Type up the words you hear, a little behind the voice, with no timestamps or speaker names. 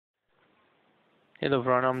Hello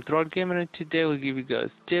everyone, I'm DROID Gamer and today we'll give you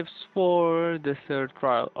guys tips for the third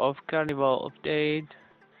trial of Carnival Update.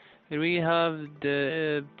 Here we have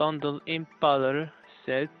the bundle Impaler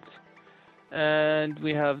set and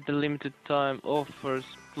we have the limited time offer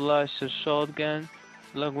Splasher shotgun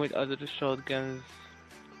along with other shotguns.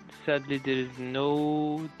 Sadly there is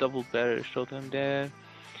no double barrel shotgun there.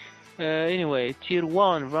 Anyway, tier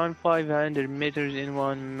 1, run 500 meters in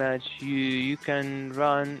one match. You can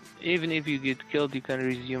run, even if you get killed, you can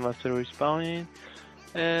resume after respawning.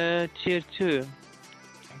 Tier 2,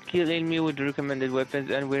 kill enemy with recommended weapons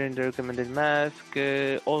and wearing the recommended mask.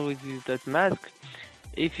 Always use that mask.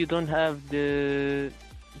 If you don't have the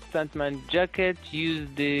Stuntman jacket, use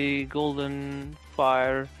the golden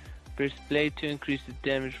fire breastplate to increase the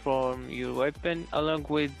damage from your weapon, along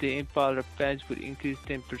with the Impaler patch will increase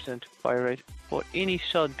 10% fire rate for any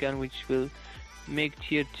shotgun, which will make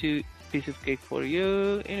tier 2 piece of cake for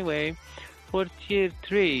you. Anyway, for tier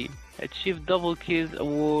 3, achieve double kills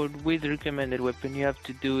award with recommended weapon. You have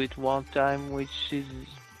to do it one time, which is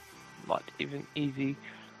not even easy.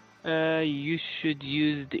 You should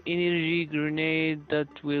use the energy grenade that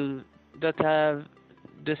have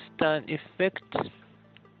the stun effect.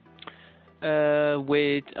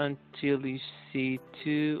 Wait until you see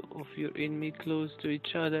two of your enemy close to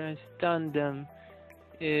each other and stun them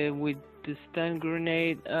with the stun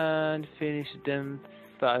grenade and finish them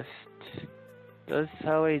fast. That's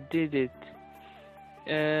how I did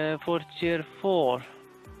it. For tier 4,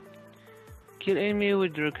 kill enemy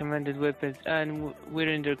with recommended weapons and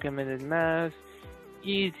wearing the recommended mask.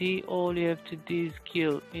 Easy, all you have to do is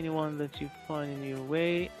kill anyone that you find in your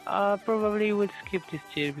way. Probably will skip this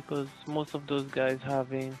tier because most of those guys have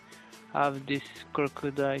this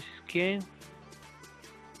crocodile skin.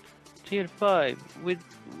 Tier 5,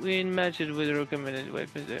 win matches with recommended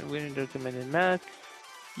weapons and wearing the recommended mask.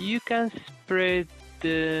 You can spread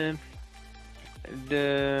the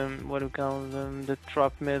what do you call them, the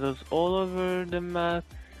trap medals all over the map.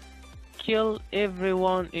 Kill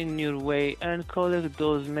everyone in your way and collect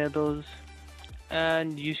those medals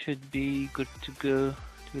and you should be good to go.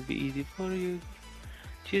 It will be easy for you.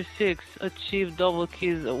 Tier 6, achieve double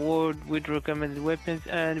kills award with recommended weapons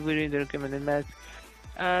and wearing the recommended mask.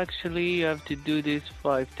 Actually you have to do this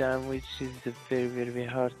 5 times, which is a very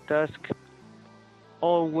hard task.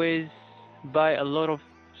 Always buy a lot of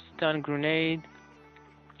stun grenade.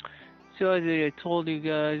 So as I told you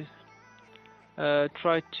guys,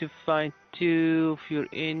 try to find 2 of your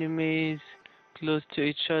enemies close to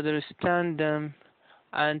each other, stun them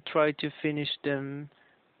and try to finish them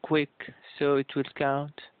quick so it will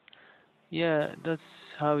count. Yeah, that's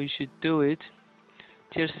how you should do it.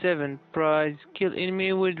 Tier 7, prize, kill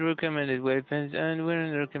enemy with recommended weapons and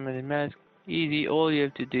wearing the recommended mask. Easy, all you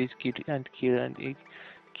have to do is kill and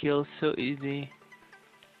kill, so easy.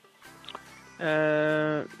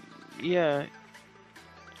 Yeah,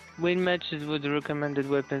 win matches with the recommended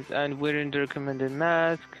weapons and wearing the recommended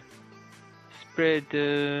mask. Spread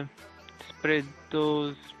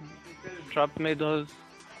those trap medals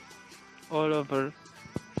all over,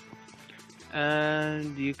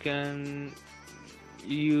 and you can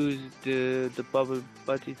use the bubble,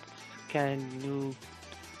 but it's kind of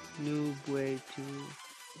noob way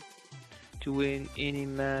to win any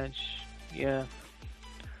match. Yeah,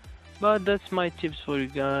 but that's my tips for you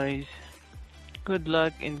guys. Good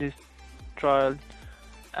luck in this trial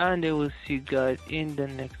and I will see you guys in the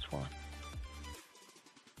next one.